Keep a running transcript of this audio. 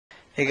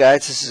Hey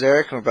guys, this is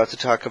Eric, and we're about to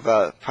talk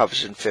about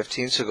Proposition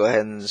 15, so go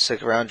ahead and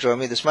stick around, join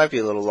me. This might be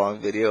a little long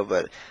video,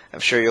 but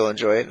I'm sure you'll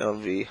enjoy it, and it'll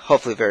be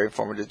hopefully very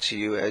informative to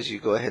you as you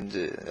go ahead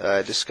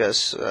and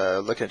discuss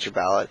looking at your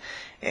ballot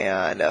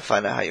and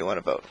find out how you want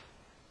to vote.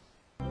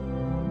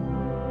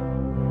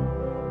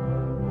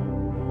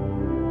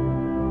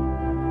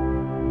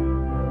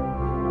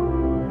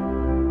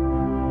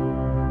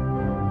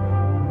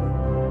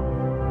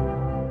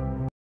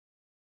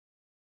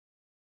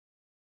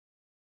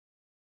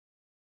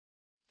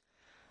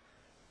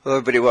 Hello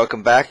everybody,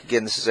 welcome back.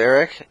 Again, this is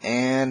Eric,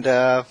 and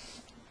I'm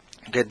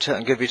going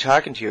to be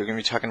talking to you. We're going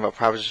to be talking about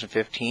Proposition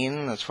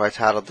 15. That's why I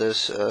titled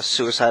this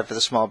Suicide for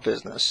the Small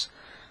Business.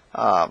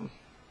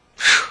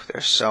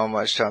 There's so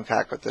much to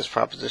unpack with this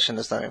proposition,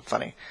 it's not even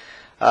funny.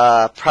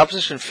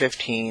 Proposition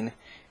 15,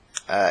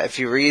 if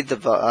you read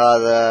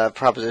the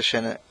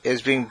proposition,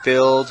 is being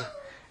billed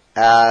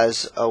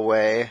as a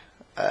way,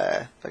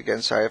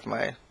 again, sorry if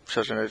my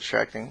children are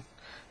distracting,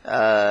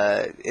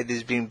 it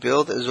is being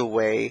billed as a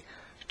way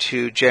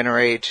to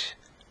generate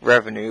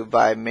revenue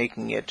by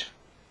making it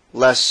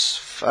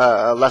less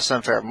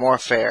unfair, more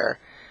fair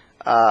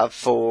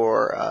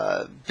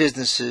for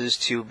businesses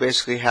to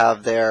basically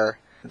have their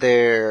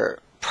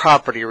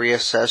property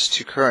reassessed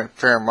to current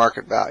fair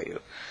market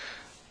value.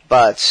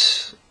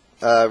 But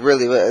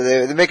really,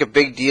 they make a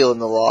big deal in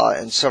the law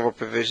in several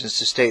provisions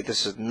to state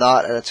this is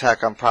not an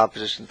attack on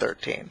Proposition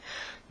 13.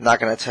 Not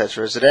going to touch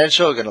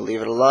residential, going to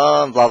leave it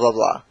alone, blah blah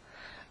blah.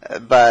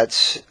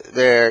 But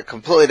they're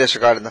completely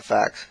disregarding the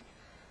fact,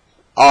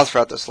 all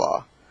throughout this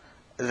law,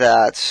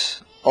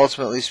 that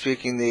ultimately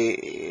speaking,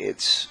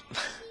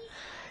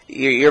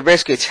 you're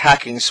basically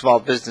attacking small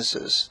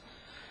businesses.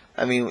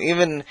 I mean,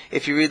 even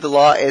if you read the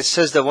law, it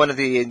says that one of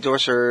the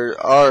endorsers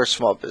are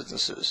small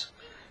businesses.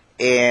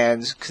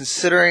 And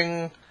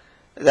considering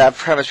that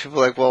premise, people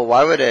are like, well,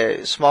 why would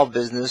a small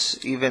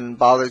business even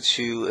bother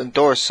to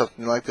endorse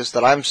something like this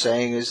that I'm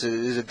saying is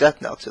a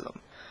death knell to them?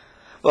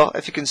 Well,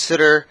 if you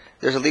consider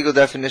there's a legal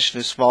definition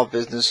of small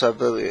business, I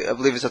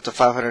believe it's up to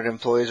 500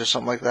 employees or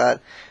something like that.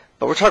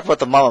 But we're talking about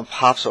the mom and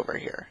pops over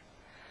here.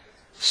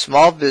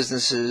 Small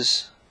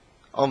businesses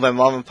owned by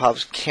mom and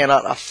pops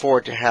cannot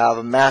afford to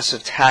have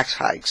massive tax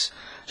hikes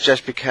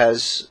just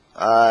because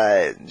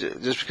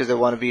they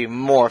want to be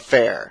more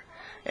fair.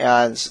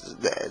 And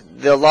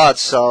the law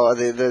itself,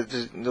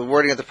 the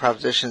wording of the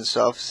proposition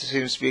itself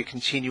seems to be a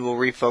continual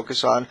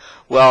refocus on,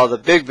 well, the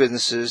big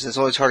businesses, it's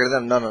only targeting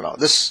them. No.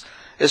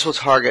 This will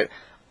target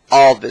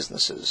all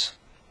businesses.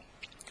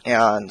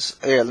 And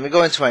here, let me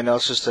go into my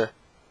notes just to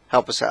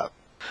help us out.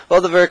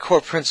 Well, the very core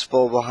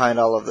principle behind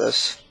all of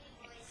this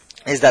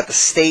is that the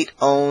state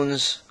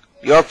owns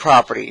your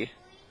property,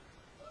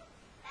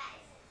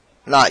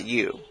 not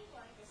you.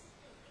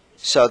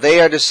 So they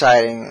are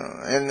deciding,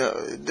 and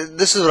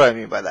this is what I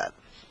mean by that.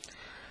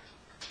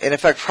 In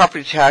effect,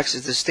 property tax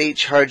is the state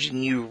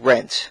charging you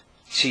rent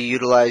to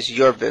utilize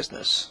your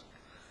business.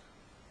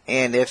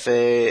 And if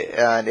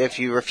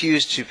you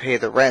refuse to pay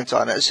the rent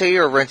on it, say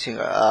you're renting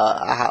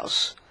a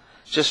house,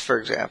 just for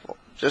example,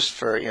 just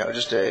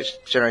to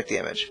generate the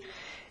image.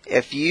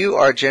 If you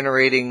are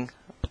generating,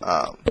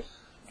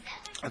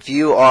 if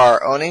you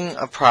are owning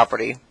a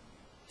property,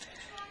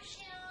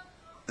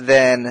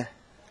 and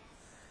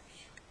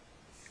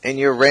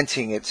you're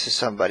renting it to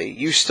somebody,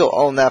 you still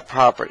own that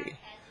property.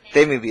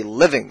 They may be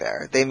living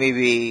there, they may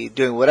be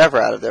doing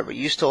whatever out of there, but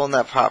you still own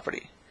that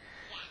property.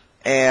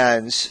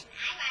 And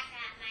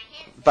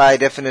by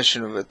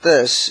definition with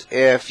this,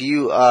 if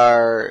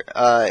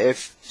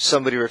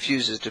somebody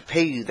refuses to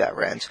pay you that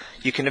rent,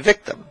 you can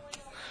evict them.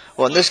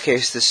 Well, in this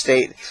case, the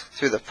state,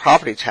 through the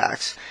property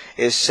tax,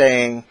 is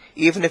saying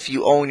even if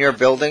you own your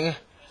building,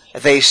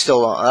 they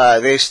still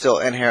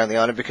inherently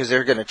own it because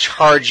they're going to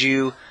charge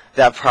you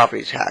that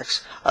property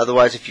tax.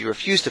 Otherwise, if you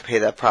refuse to pay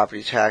that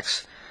property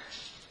tax,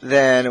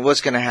 then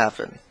what's going to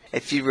happen?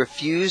 If you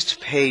refuse to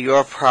pay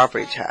your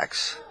property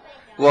tax,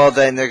 well,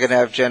 then they're going to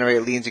have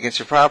generate liens against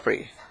your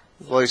property.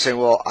 Well, you're saying,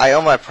 well, I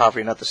own my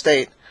property, not the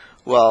state.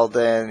 Well,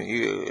 then,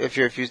 if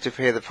you refuse to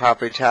pay the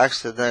property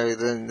tax,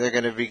 then they're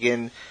going to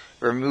begin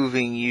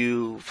removing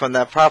you from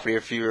that property.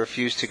 If you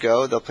refuse to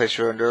go, they'll place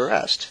you under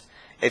arrest.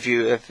 If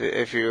you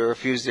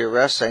refuse the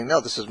arrest, saying, no,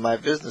 this is my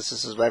business,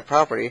 this is my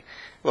property,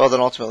 well, then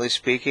ultimately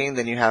speaking,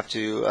 then you have to,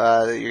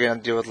 you're going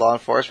to deal with law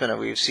enforcement, and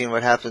we've seen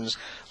what happens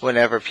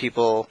whenever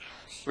people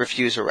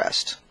refuse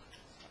arrest.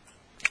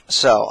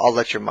 So I'll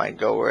let your mind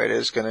go where it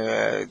is going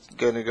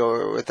to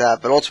go with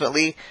that. But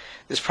ultimately,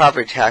 this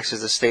property tax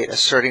is the state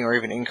asserting or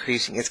even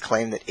increasing its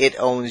claim that it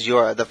owns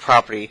the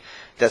property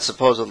that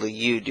supposedly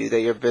you do,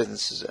 that your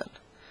business is in,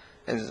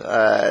 and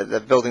the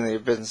building that your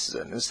business is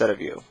in, instead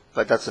of you.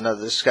 But that's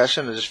another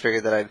discussion. I just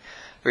figured that I'd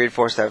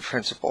reinforce that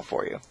principle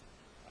for you.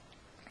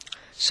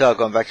 So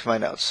going back to my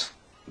notes,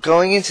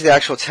 going into the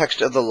actual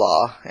text of the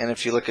law, and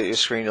if you look at your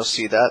screen, you'll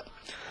see that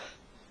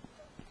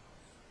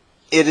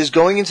it is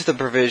going into the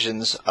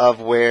provisions of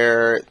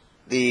where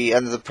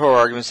under the pro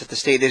arguments that the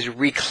state is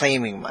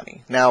reclaiming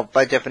money. Now,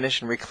 by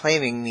definition,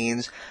 reclaiming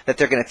means that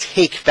they're going to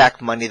take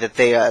back money that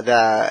they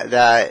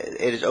that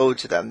it is owed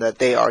to them, that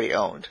they already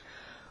owned.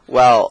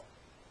 Well,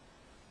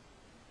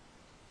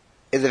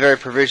 in the very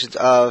provisions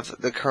of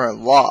the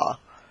current law,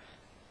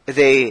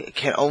 they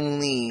can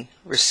only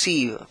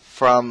receive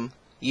from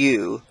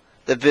you,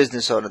 the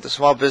business owner, the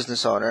small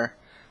business owner,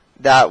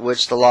 that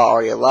which the law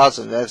already allows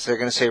them. That's, they're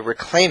going to say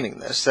reclaiming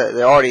this. That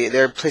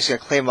they're placing a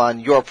claim on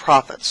your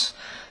profits.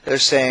 They're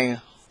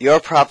saying your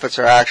profits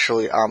are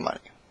actually our money,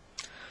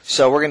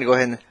 so we're going to go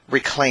ahead and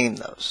reclaim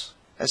those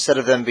instead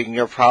of them being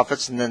your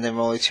profits, and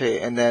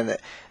then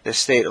the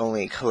state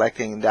only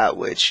collecting that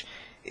which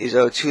is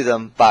owed to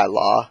them by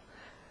law.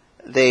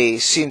 They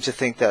seem to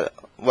think that,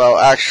 well,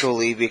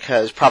 actually,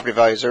 because property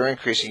values are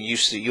increasing,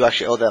 you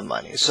actually owe them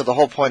money. So the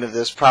whole point of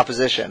this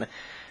proposition.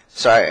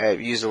 Sorry, I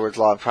use the words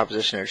law and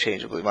proposition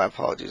interchangeably. My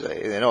apologies.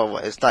 I know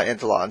it's not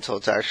into law until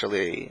it's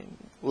actually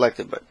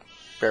elected, but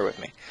bear with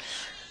me.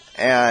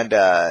 And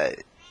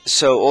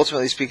so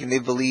ultimately speaking, they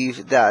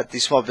believe that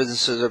these small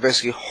businesses are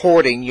basically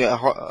hoarding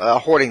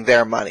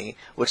their money,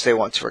 which they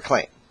want to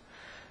reclaim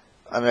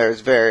under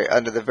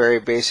the very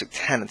basic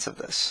tenets of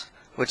this,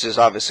 which is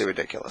obviously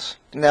ridiculous.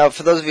 Now,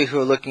 for those of you who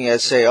are looking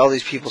at, say, all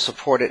these people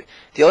support it,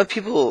 the only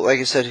people, like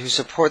I said, who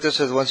support this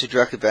are the ones who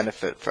directly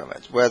benefit from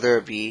it, whether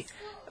it be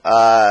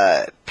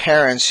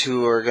parents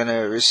who are going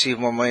to receive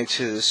more money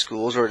to the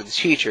schools, or the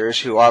teachers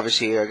who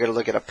obviously are going to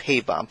look at a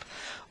pay bump,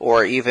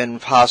 or even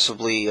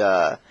possibly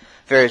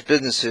various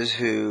businesses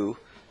who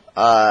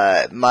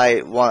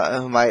might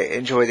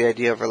enjoy the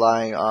idea of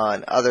relying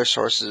on other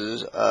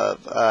sources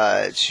of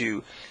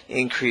to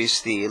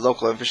increase the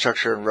local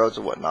infrastructure and roads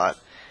and whatnot.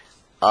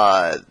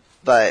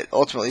 But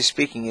ultimately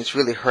speaking, it's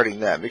really hurting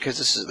them, because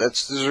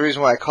there's a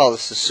reason why I call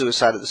this the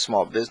suicide of the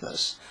small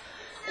business.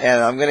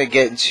 And I'm going to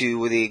get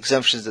into the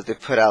exemptions that they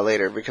put out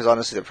later, because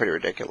honestly they're pretty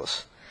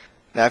ridiculous.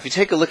 Now, if you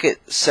take a look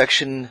at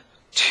Section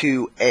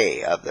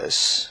 2A of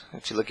this,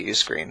 if you look at your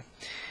screen,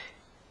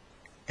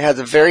 it has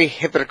a very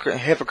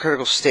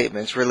hypocritical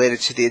statements related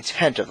to the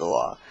intent of the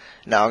law.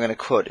 Now, I'm going to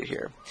quote it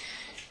here.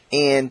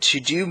 And to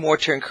do more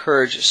to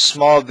encourage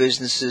small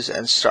businesses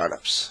and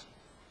startups.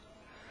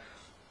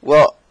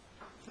 Well,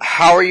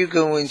 how are you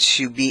going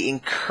to be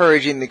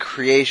encouraging the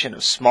creation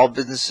of small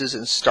businesses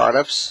and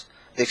startups,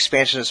 the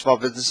expansion of small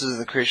businesses and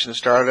the creation of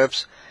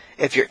startups,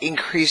 if you're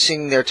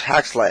increasing their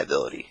tax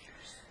liability?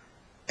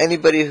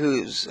 Anybody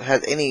who's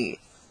had any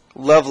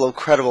level of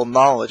credible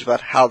knowledge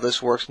about how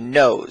this works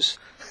knows.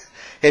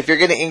 If you're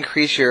going to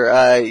increase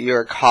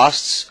your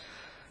costs,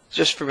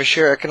 just from a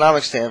sheer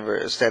economic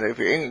standard, if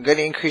you're going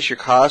to increase your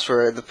costs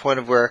to the point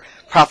of where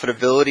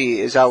profitability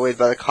is outweighed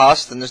by the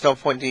cost, then there's no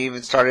point in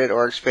even starting it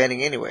or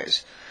expanding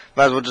anyways.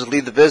 Might as well just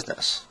leave the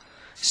business.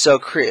 So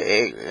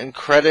expanding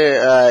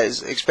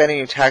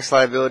your tax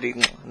liability,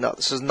 no,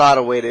 this is not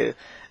a way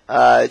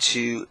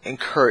to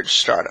encourage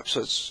startups.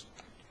 So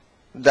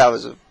that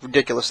was a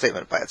ridiculous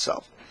statement by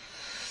itself.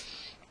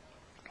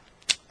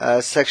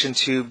 Section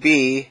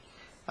 2B,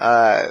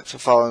 for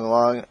following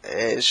along,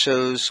 it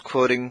shows,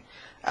 quoting,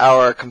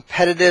 Our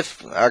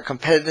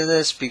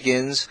competitiveness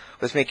begins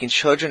with making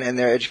children and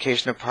their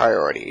education a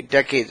priority.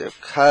 Decades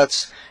of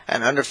cuts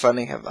and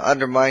underfunding have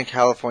undermined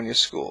California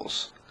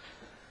schools.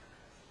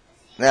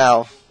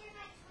 Now,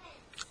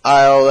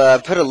 I'll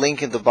put a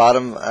link at the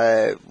bottom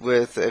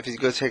if you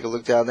go take a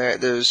look down there.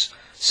 There's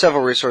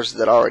several resources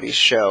that already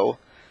show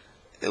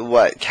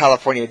what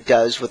California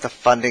does with the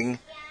funding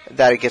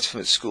that it gets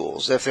from its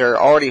schools. If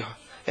the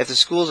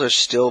schools are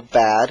still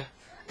bad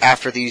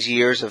after these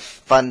years of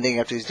funding,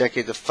 after these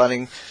decades of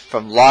funding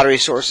from lottery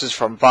sources,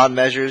 from bond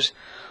measures,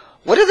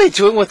 what are they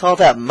doing with all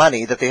that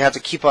money that they have to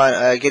keep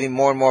on getting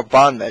more and more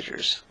bond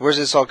measures? Where's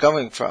this all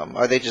coming from?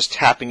 Are they just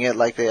tapping it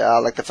like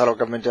the federal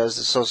government does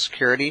the Social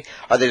Security?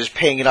 Are they just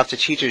paying it off to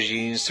teachers'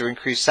 unions to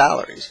increase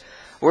salaries?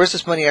 Where's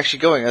this money actually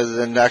going other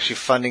than actually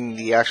funding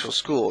the actual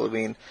school? I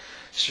mean,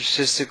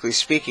 statistically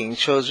speaking,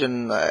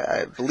 children,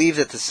 I believe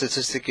that the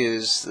statistic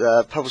is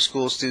public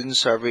school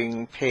students are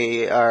being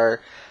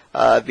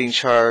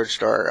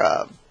charged,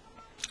 or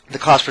the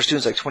cost per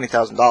student is like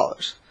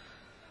 $20,000.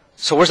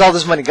 So where's all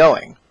this money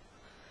going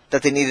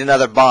that they need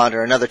another bond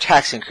or another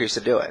tax increase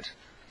to do it?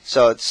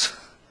 So it's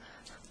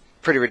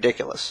pretty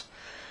ridiculous.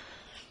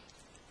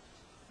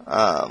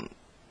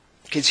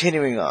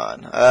 Continuing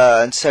on,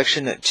 in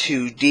Section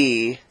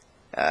 2D,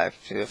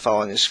 if you're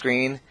following the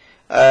screen,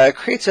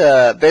 creates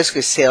basically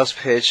a sales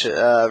pitch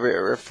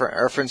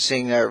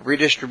referencing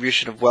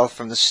redistribution of wealth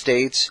from the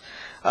states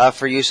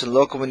for use in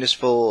local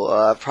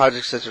municipal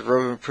projects such as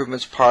road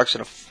improvements, parks,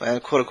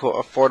 and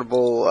quote-unquote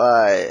affordable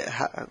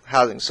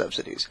housing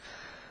subsidies.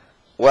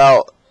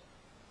 Well,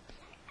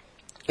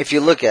 if you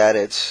look at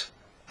it,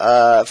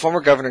 former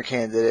governor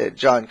candidate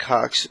John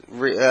Cox,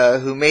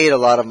 who made a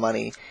lot of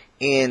money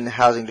in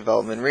housing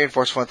development,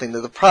 reinforced one thing: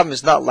 that the problem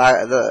is not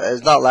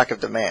lack of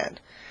demand.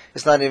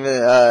 It's not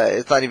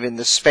even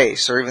the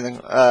space or even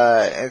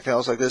anything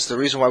else like this. The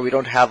reason why we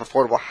don't have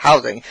affordable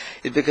housing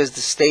is because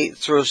the state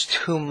throws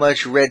too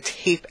much red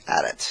tape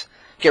at it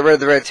get rid of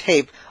the red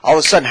tape, all of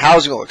a sudden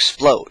housing will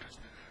explode.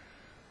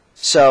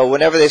 So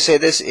whenever they say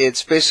this,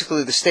 it's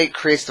basically the state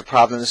creates the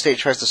problem, and the state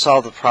tries to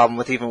solve the problem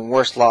with even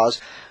worse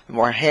laws,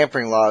 more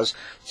hampering laws,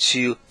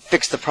 to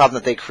fix the problem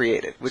that they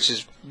created, which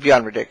is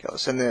beyond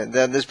ridiculous. And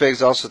then this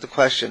begs also the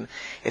question: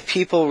 if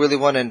people really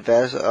want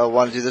to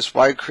want to do this,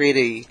 why create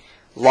a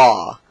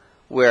law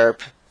where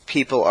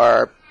people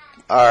are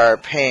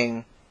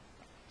paying,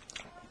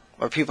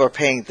 or people are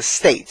paying the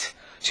state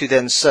to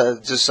then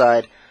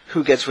decide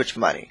who gets which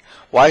money?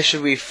 Why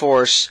should we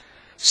force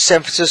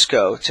San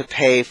Francisco to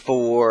pay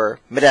for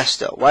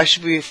Modesto? Why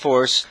should we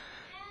force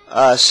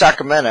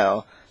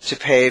Sacramento to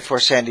pay for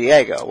San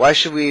Diego? Why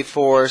should we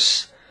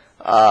force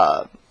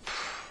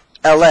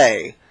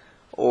L.A.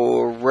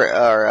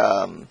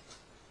 or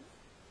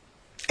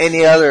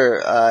any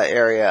other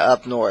area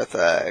up north,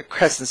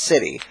 Crescent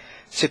City,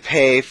 to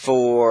pay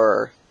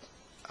for,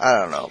 I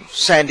don't know,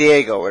 San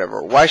Diego or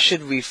whatever? Why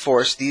should we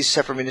force these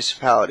separate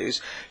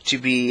municipalities to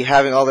be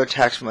having all their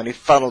tax money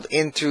funneled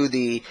in through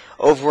the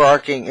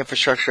overarching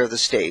infrastructure of the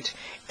state,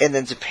 and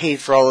then to pay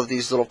for all of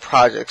these little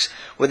projects,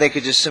 when they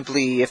could just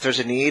simply, if there's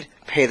a need,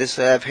 pay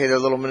their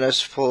little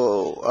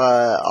municipal,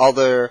 all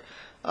their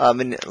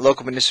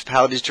local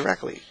municipalities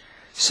directly?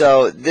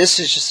 So this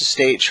is just the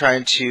state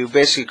trying to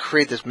basically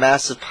create this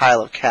massive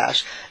pile of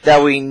cash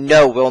that we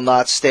know will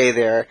not stay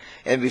there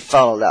and be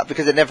funneled out,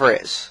 because it never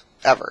is,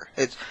 ever.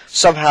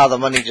 Somehow the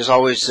money just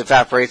always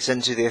evaporates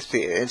into the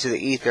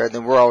ether, and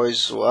then we're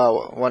always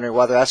wondering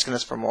why they're asking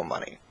us for more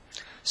money.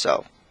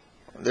 So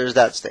there's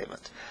that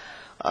statement.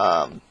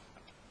 Then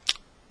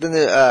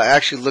I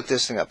actually looked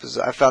this thing up because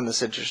I found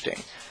this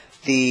interesting.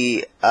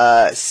 The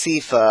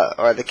CEFA,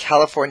 or the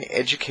California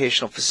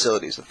Educational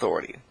Facilities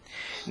Authority.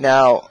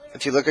 Now,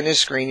 if you look on your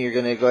screen, you're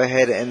going to go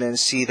ahead and then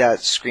see that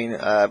screen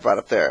brought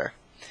up there.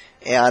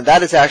 And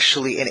that is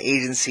actually an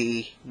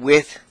agency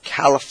with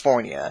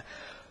California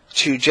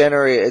to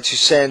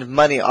send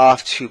money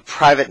off to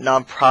private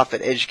nonprofit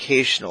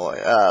educational,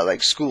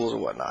 like schools or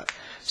whatnot.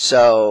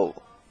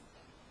 So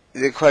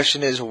the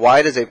question is,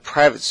 why does a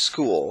private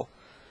school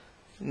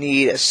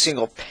need a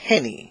single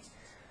penny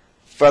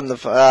from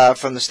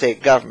the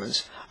state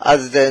governments,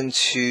 other than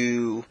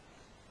to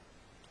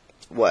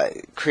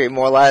create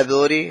more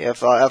liability?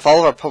 If all of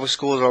our public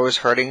schools are always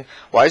hurting,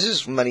 why is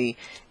this money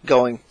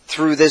going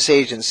through this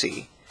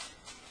agency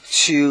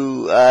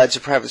to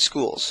private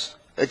schools?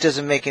 It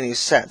doesn't make any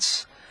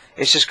sense.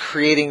 It's just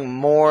creating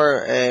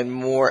more and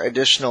more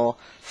additional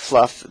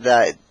fluff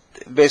that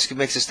basically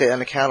makes the state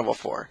unaccountable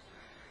for.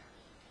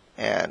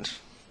 And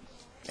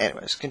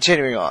anyways,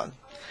 continuing on.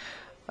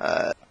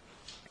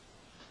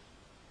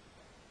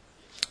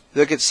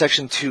 Look at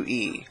Section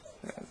 2E.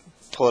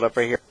 Pull it up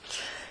right here.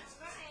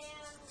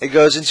 It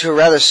goes into a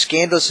rather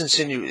scandalous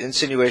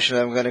insinuation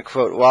that I'm going to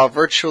quote: while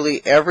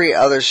virtually every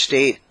other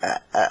state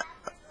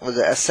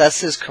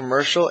assesses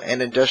commercial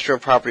and industrial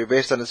property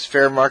based on its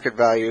fair market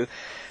value,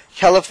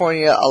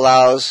 California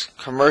allows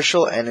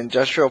commercial and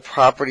industrial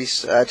property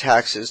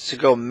taxes to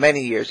go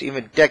many years,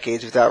 even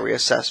decades, without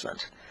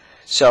reassessment.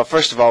 So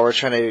first of all, we're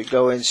trying to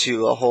go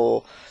into a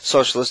whole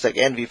socialistic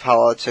envy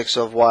politics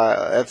of why,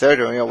 if they're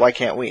doing it, why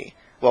can't we?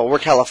 Well, we're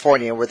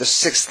California. We're the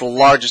 6th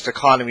largest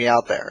economy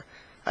out there.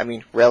 I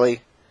mean,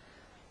 really?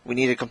 We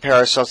need to compare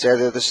ourselves to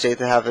every other state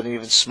that have an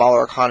even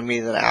smaller economy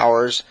than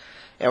ours,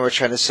 and we're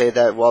trying to say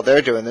that, well,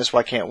 they're doing this,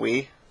 why can't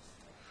we?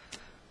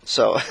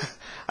 So,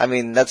 I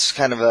mean, that's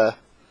kind of a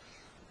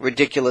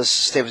ridiculous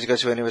statement to go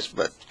to anyways,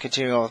 but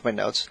continuing on with my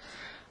notes.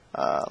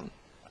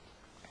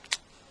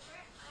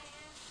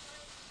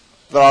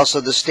 But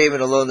also, the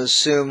statement alone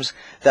assumes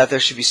that there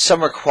should be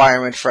some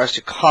requirement for us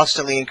to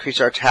constantly increase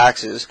our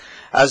taxes,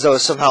 as though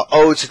it's somehow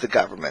owed to the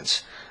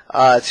government,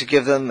 to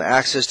give them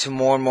access to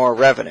more and more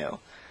revenue.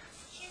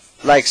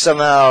 Like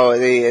somehow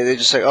they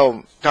just say,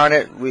 oh darn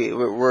it,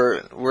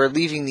 we're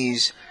leaving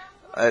these.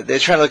 They're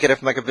trying to look at it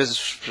from like a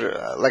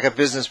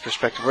business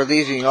perspective. We're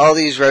leaving all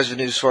these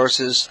revenue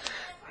sources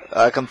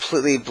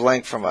completely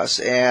blank from us,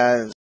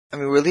 and I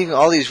mean, we're leaving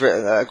all these.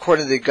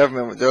 According to the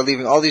government, they're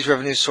leaving all these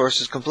revenue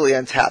sources completely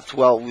untapped.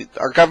 Well,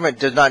 our government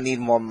does not need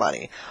more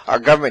money. Our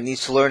government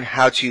needs to learn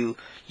how to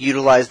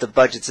utilize the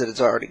budgets that it's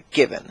already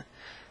given,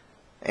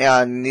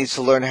 and needs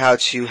to learn how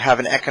to have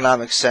an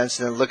economic sense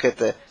and then look at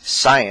the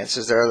science,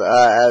 as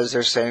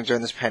they're saying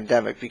during this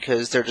pandemic,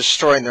 because they're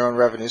destroying their own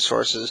revenue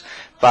sources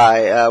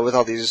by with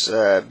all these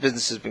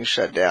businesses being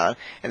shut down,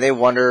 and they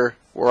wonder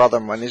where all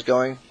their money's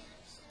going.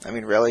 I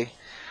mean, really?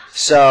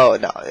 So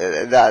no,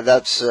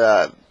 that's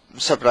a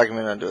separate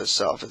argument unto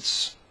itself.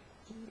 It's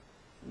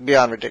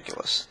beyond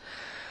ridiculous.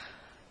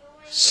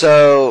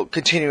 So,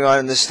 continuing on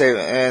in this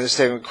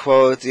statement,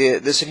 quote,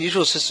 this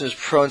unusual system is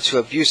prone to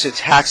abusive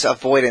tax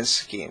avoidance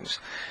schemes.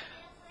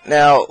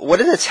 Now,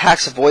 what is a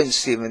tax avoidance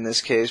scheme in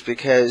this case?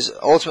 Because,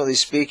 ultimately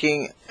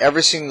speaking,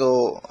 every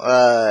single,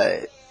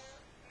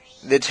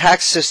 the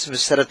tax system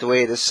is set up the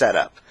way it is set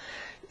up.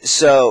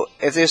 So,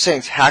 if they're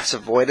saying tax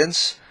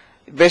avoidance,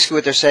 basically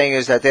what they're saying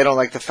is that they don't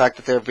like the fact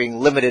that they're being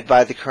limited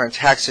by the current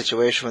tax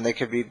situation when they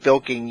could be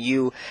bilking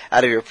you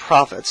out of your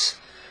profits.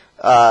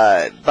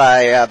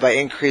 by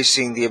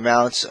increasing the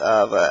amount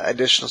of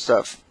additional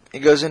stuff. It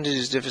goes into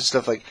these different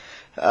stuff like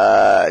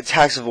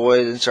tax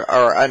avoidance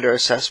or under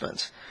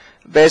assessment.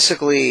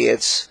 Basically,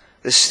 it's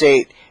the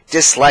state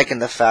disliking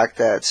the fact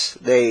that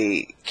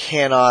they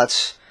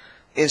cannot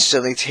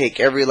instantly take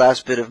every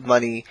last bit of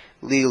money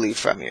legally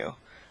from you,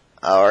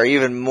 or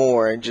even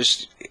more, and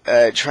just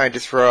trying to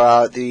throw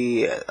out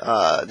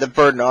the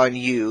burden on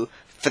you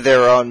for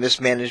their own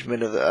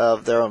mismanagement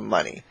of their own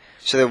money.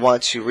 So they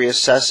want to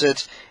reassess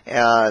it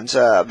and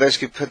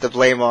basically put the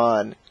blame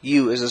on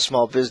you as a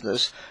small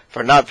business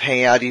for not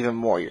paying out even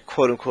more, your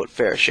quote-unquote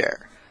fair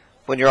share,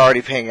 when you're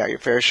already paying out your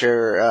fair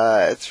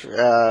share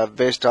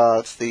based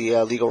off the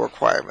legal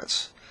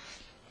requirements.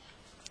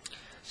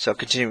 So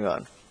continuing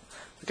on.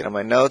 Looking at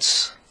my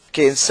notes.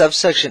 Okay, in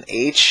subsection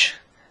H,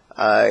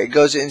 it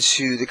goes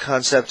into the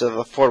concept of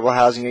affordable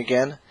housing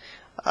again.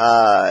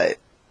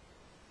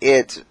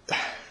 It's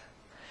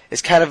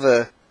kind of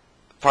a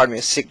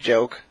sick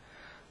joke.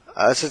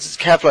 Since it's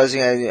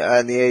capitalizing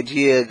on the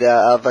idea of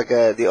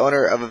the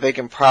owner of a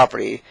vacant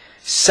property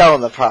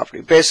selling the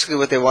property. Basically,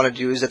 what they want to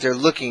do is that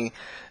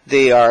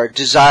they are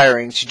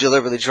desiring to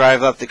deliberately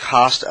drive up the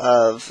cost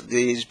of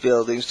these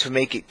buildings to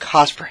make it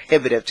cost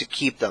prohibitive to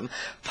keep them,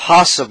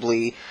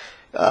 possibly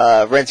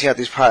renting out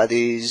these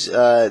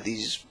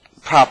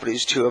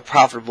properties to a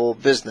profitable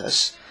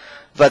business.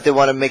 But they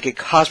want to make it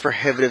cost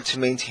prohibitive to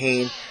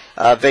maintain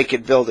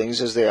vacant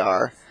buildings as they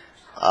are.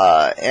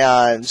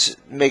 And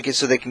make it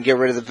so they can get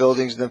rid of the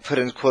buildings and then put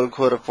in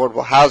quote-unquote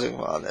affordable housing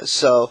on this.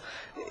 So,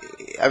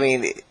 I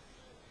mean,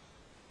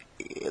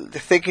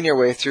 thinking your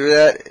way through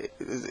that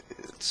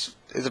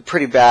is a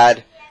pretty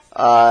bad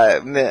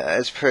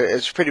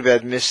it's a pretty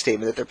bad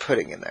misstatement that they're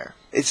putting in there.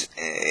 It's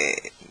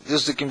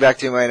just looking back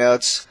to my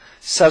notes.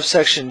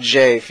 Subsection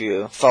J, if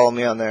you follow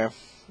me on there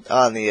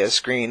on the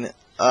screen,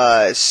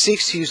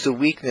 seeks to use the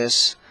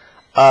weakness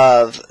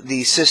of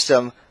the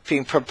system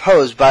being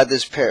proposed by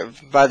this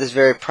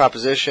very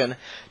proposition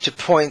to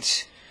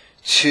point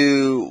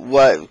to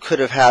what could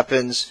have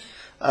happened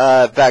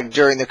back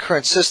during the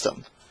current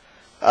system,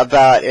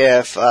 about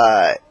if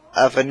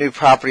a new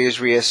property is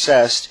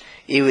reassessed,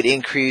 it would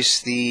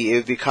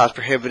be cost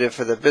prohibitive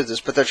for the business.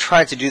 But they're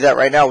trying to do that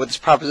right now with this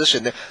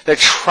proposition. They're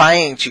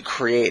trying to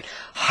create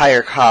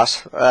higher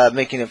costs,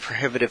 making it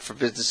prohibitive for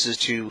businesses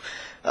to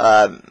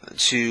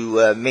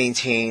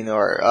maintain,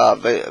 or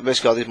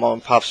basically all these mom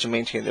and pops to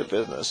maintain their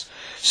business.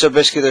 So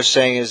basically they're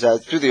saying is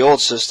that through the old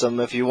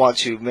system, if you want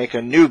to make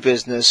a new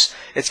business,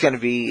 it's going to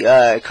be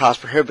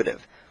cost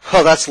prohibitive.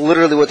 Well, that's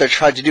literally what they're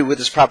trying to do with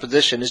this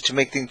proposition, is to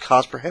make things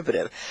cost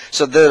prohibitive.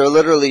 So they're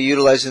literally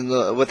utilizing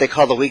what they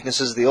call the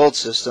weaknesses of the old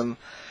system,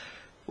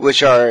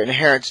 which are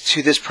inherent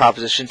to this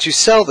proposition, to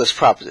sell this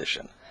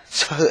proposition.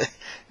 So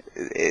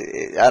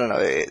I don't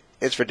know,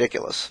 it's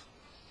ridiculous.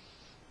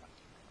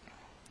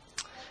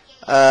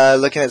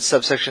 Looking at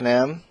subsection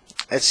M,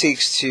 it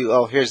seeks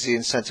to, here's the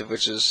incentive,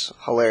 which is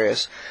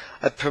hilarious.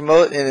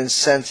 Promote an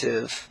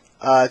incentive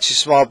to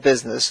small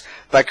business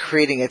by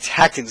creating a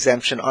tax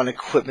exemption on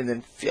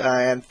equipment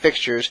and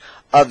fixtures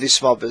of these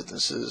small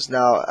businesses.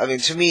 Now, I mean,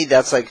 to me,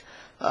 that's like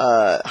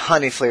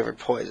honey-flavored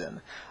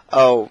poison.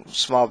 Oh,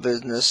 small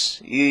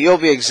business, you'll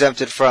be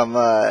exempted from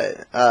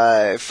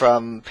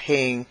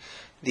paying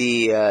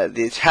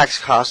the tax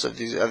costs of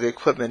the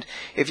equipment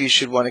if you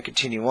should want to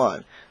continue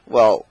on.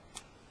 Well,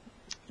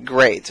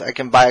 great, I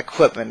can buy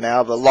equipment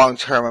now, but long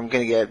term I'm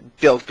going to get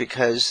bilked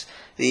because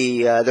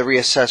the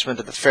reassessment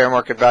of the fair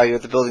market value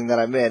of the building that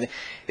I'm in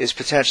is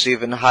potentially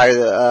even higher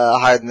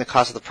than the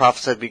cost of the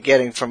profits I'd be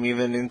getting from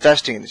even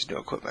investing in these new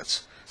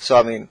equipments. So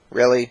I mean,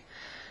 really?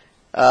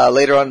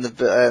 Later on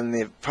in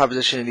the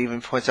proposition, it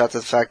even points out to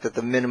the fact that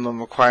the minimum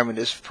requirement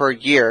is per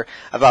year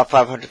about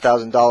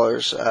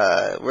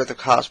 $500,000 worth of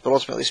cost. But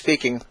ultimately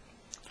speaking,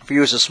 for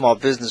you as a small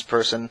business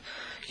person,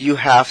 you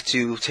have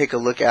to take a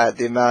look at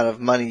the amount of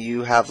money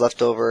you have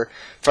left over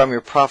from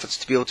your profits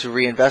to be able to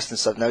reinvest in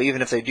stuff. Now,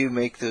 even if they do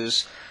make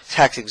those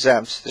tax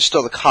exempt, there's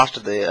still the cost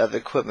of the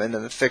equipment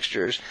and the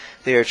fixtures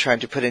they are trying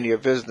to put into your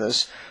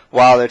business,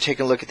 while they're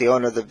taking a look at the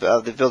owner of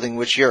the building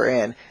which you're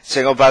in,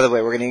 saying, oh, by the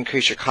way, we're going to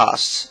increase your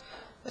costs.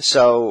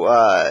 So,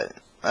 I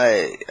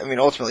mean,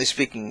 ultimately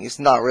speaking, it's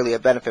not really a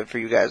benefit for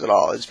you guys at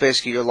all. It's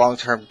basically your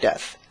long-term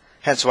death.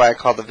 Hence why I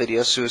call the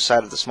video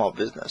Suicide of the Small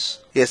Business.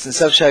 Yes, in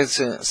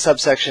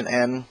subsection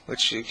N,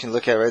 which you can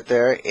look at right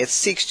there, it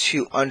seeks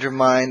to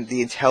undermine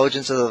the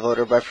intelligence of the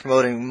voter by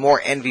promoting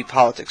more envy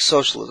politics,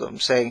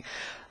 socialism, saying,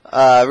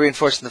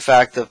 reinforcing the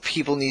fact that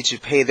people need to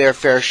pay their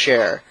fair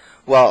share.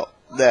 Well,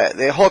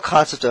 the whole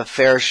concept of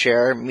fair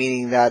share,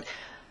 meaning that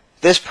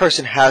this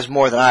person has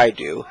more than I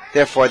do,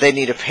 therefore they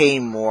need to pay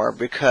more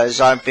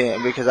because I'm being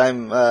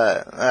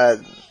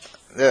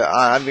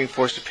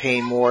forced to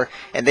pay more,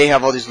 and they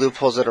have all these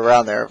loopholes that are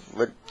around there.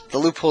 But the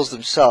loopholes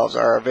themselves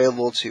are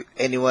available to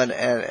anyone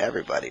and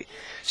everybody.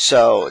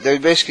 So they're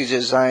basically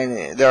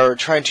they're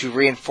trying to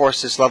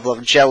reinforce this level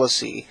of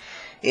jealousy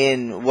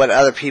in what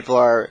other people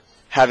are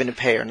having to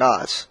pay or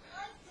not.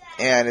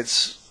 And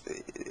it's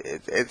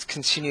it's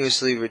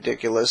continuously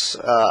ridiculous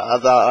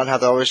on how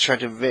they're always trying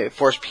to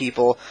force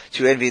people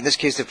to envy. In this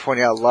case, they're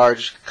pointing out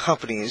large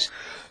companies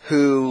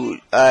who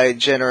are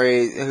able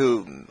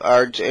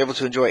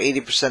to enjoy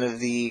 80% of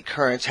the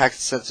current tax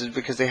incentives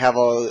because they have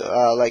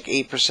like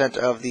 8%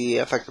 of the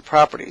affected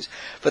properties.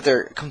 But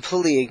they're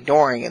completely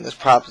ignoring in this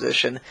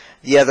proposition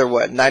the other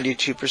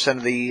 92%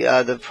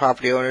 of the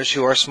property owners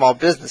who are small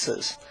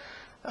businesses.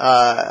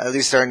 At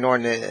least they're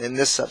ignoring it in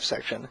this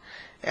subsection.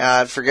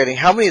 And forgetting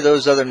how many of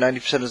those other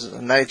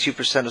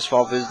 92% of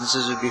small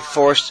businesses would be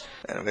forced.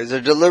 Anyways,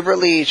 they're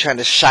deliberately trying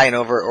to shine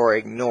over or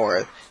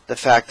ignore the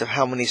fact of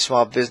how many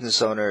small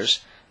business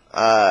owners,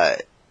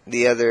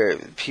 the other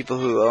people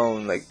who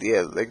own like the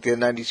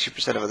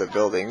 92% of other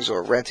buildings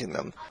or renting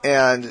them,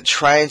 and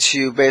trying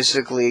to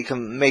basically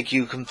make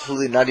you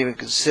completely not even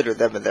consider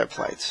them in their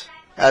plight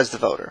as the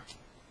voter.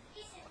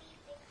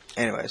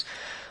 Anyways,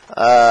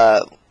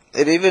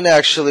 it even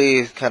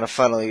actually kind of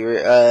funnily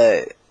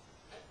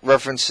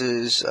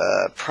references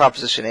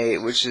Proposition 8,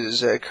 which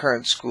is a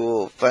current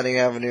school funding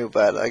avenue,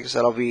 but like I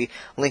said, I'll be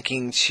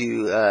linking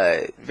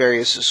to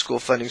various school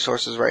funding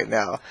sources right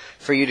now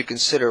for you to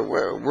consider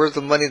where's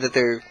the money that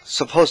they're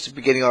supposed to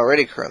be getting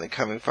already currently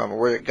coming from, or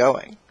where it's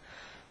going.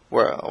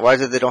 Why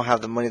is it they don't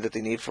have the money that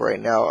they need for right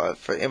now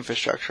for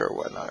infrastructure or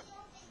whatnot?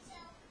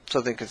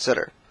 Something to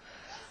consider.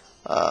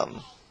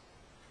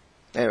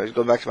 Anyways,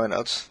 going back to my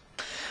notes.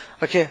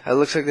 Okay, it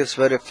looks like that's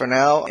about it for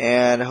now,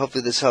 and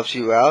hopefully this helps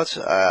you out.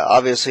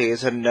 Obviously,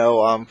 it's a no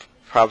on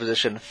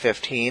Proposition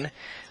 15.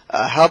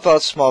 Help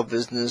out small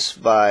business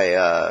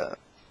by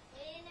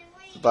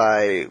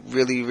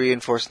really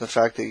reinforcing the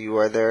fact that you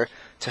are there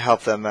to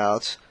help them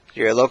out.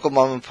 You're a local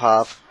mom and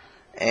pop,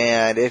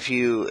 and if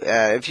you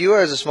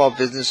as a small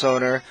business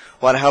owner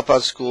want to help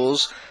out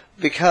schools,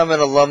 become an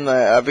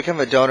alumni,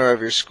 become a donor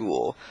of your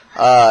school.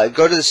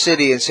 Go to the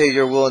city and say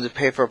you're willing to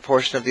pay for a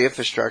portion of the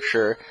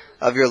infrastructure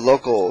of your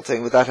local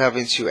thing without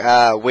having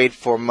to wait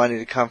for money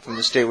to come from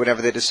the state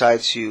whenever they decide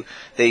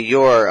that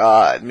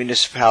your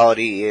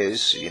municipality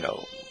is,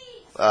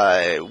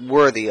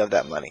 worthy of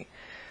that money.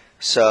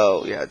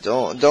 So yeah,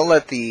 don't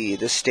let the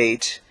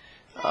state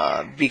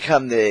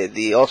become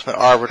the ultimate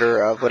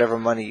arbiter of whatever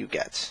money you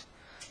get.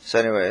 So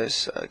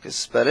anyways,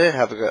 that's about it.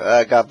 Have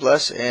a God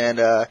bless, and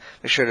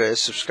make sure to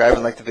subscribe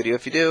and like the video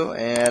if you do.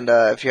 And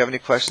if you have any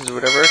questions or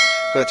whatever,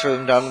 go and throw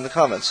them down in the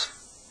comments.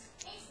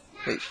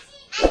 Peace.